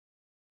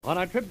On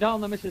our trip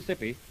down the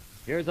Mississippi,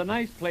 here's a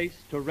nice place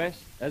to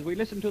rest as we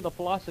listen to the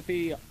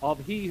philosophy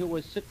of he who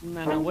was sittin'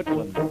 and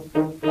whittlin'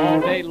 all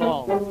day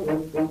long.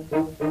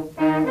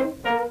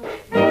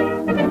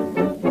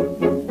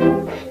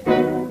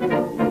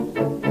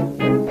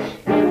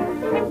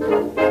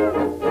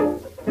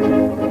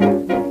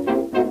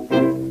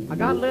 I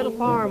got a little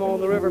farm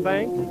on the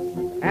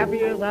riverbank,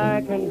 happy as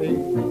I can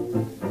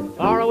be.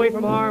 Far away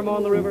from harm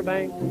on the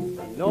riverbank,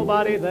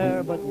 nobody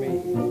there but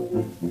me.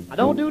 I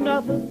don't do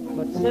nothing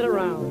but sit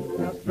around,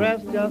 just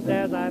dress just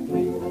as I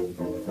please.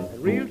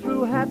 And real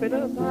true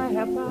happiness I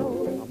have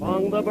found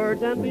among the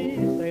birds and bees.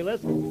 Say,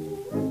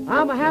 listen,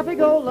 I'm a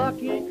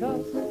happy-go-lucky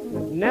cuss,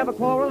 never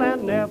quarrel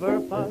and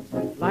never fuss.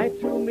 Life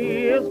to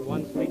me is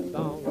one sweet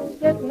song,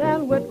 sittin'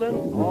 and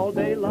whittlin' all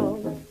day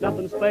long.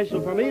 Nothing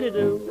special for me to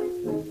do,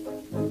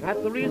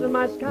 that's the reason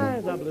my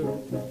skies are blue.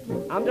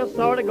 I'm just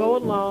sort of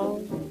going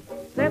along,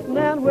 sittin'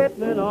 and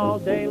whittlin' all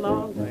day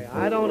long. Say,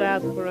 I don't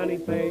ask for any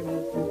fame,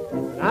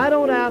 and I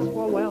don't ask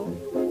for wealth.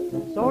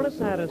 Sort of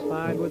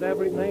satisfied with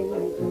everything,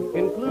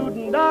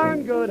 including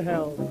darn good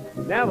health.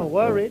 Never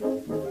worried,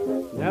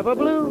 never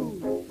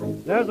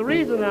blue. There's a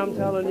reason I'm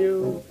telling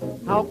you.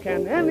 How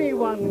can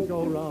anyone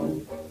go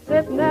wrong,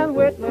 sittin' and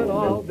whittlin'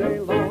 all day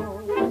long?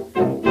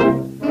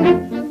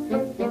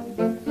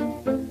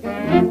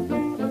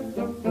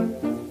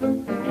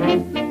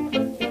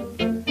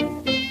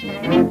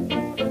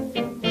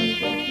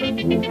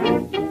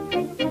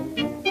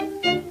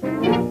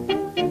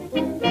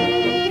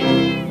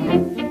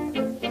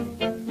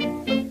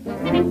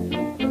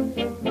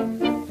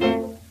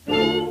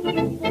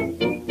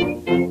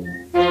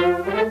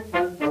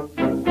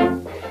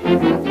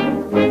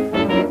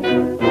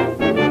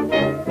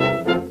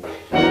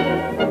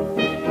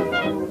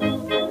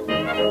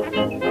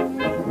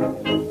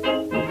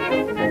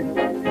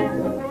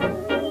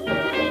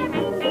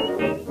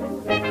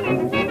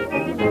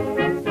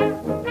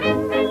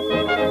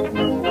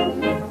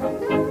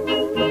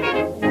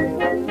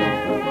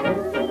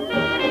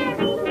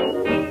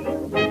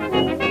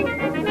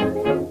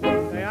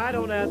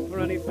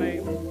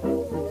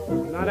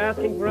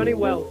 Asking for any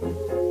wealth,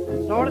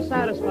 sort of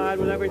satisfied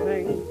with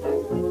everything,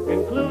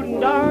 including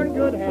darn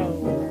good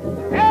health.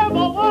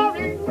 Never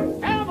worry,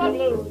 never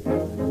blue.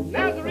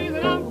 That's the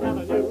reason I'm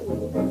telling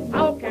you.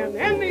 How can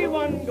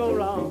anyone go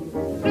wrong,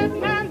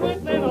 sitting and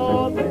whistling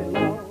all day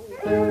long?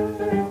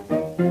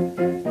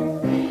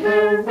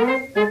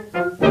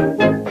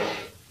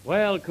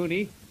 Well,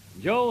 Cooney,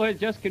 Joe has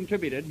just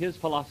contributed his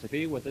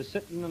philosophy with the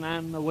sittin'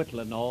 and the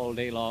whittlin' all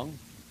day long.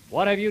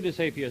 What have you to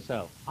say for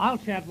yourself? I'll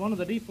chant one of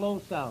the deep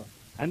low south.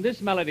 And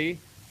this melody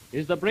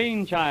is the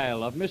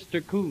brainchild of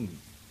Mr. Coon.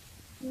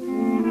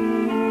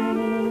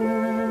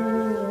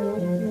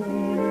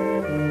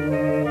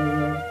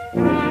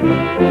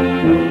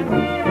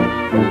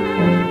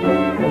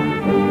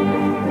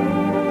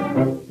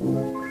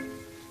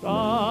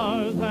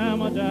 Stars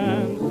am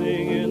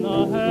a-dancing in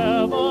the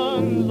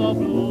heavens of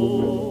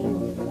blue.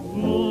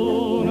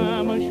 Moon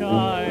am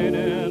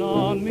a-shining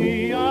on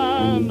me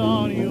and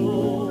on you.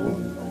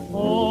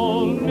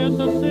 Old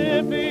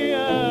Mississippi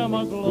am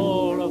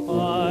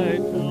a-glorified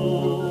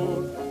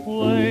too,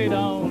 way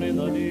down in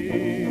the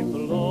deep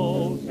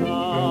low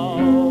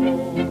south.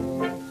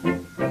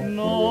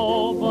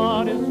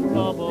 Nobody's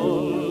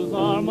troubles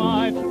are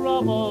my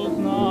troubles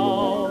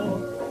now.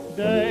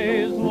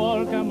 Day's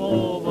work am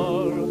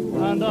over,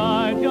 and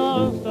I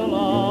just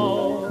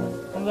allow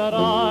that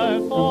I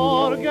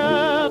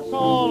forget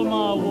all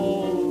my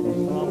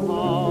woes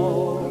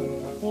somehow,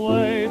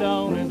 way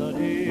down in the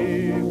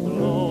deep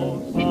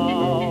low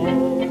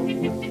south.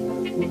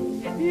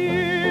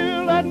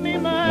 Here let me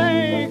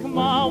make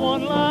my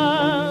one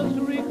last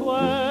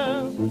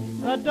request,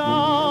 that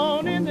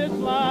down in this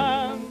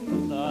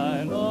land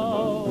I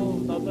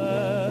love the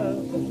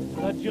best,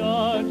 that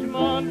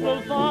judgment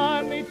will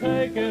find me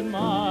taking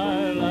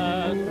my last